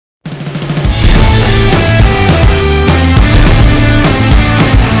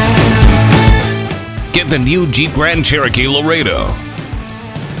the new Jeep Grand Cherokee Laredo.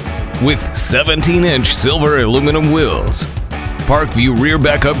 With 17-inch silver aluminum wheels, Park View rear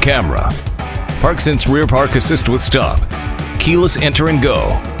backup camera, ParkSense rear park assist with stop, keyless enter and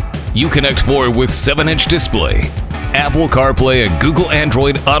go, Uconnect 4 with 7-inch display, Apple CarPlay and Google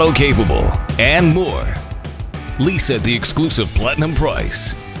Android Auto capable, and more. Lease at the exclusive Platinum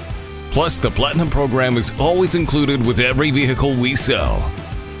price. Plus, the Platinum program is always included with every vehicle we sell.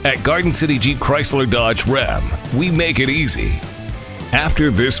 At Garden City Jeep Chrysler Dodge Ram, we make it easy.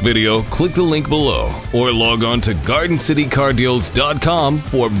 After this video, click the link below or log on to GardenCityCarDeals.com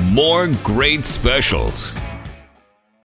for more great specials.